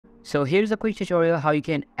So here's a quick tutorial how you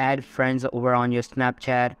can add friends over on your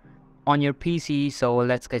Snapchat on your PC. So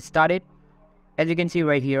let's get started. As you can see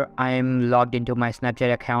right here, I am logged into my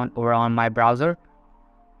Snapchat account over on my browser.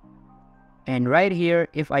 And right here,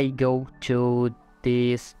 if I go to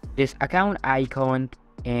this account icon,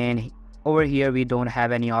 and over here we don't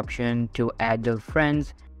have any option to add the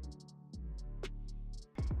friends.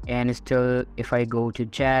 And still, if I go to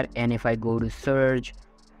chat and if I go to search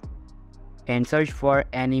and search for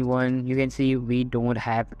anyone, you can see we don't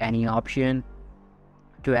have any option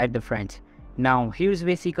to add the friends. Now here's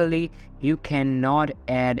basically, you cannot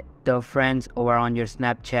add the friends over on your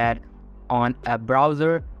Snapchat on a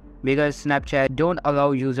browser because Snapchat don't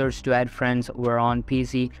allow users to add friends over on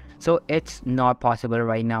PC, so it's not possible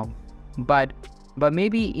right now. But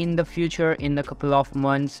maybe in the future, in the couple of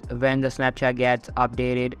months, when the Snapchat gets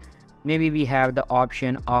updated, maybe we have the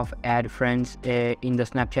option of add friends in the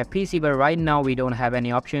Snapchat PC. But right now we don't have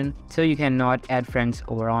any option, so you cannot add friends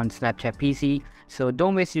over on Snapchat PC. So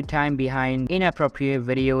don't waste your time behind inappropriate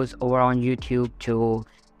videos over on YouTube to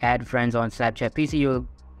add friends on Snapchat PC.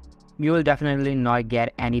 You will definitely not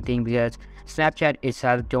get anything because Snapchat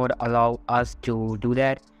itself don't allow us to do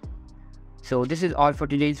that. So this is all for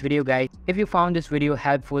today's video, guys. If you found this video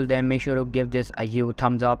helpful, then make sure to give this a huge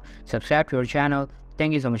thumbs up, subscribe to our channel.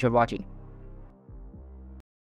 Thank you so much for watching.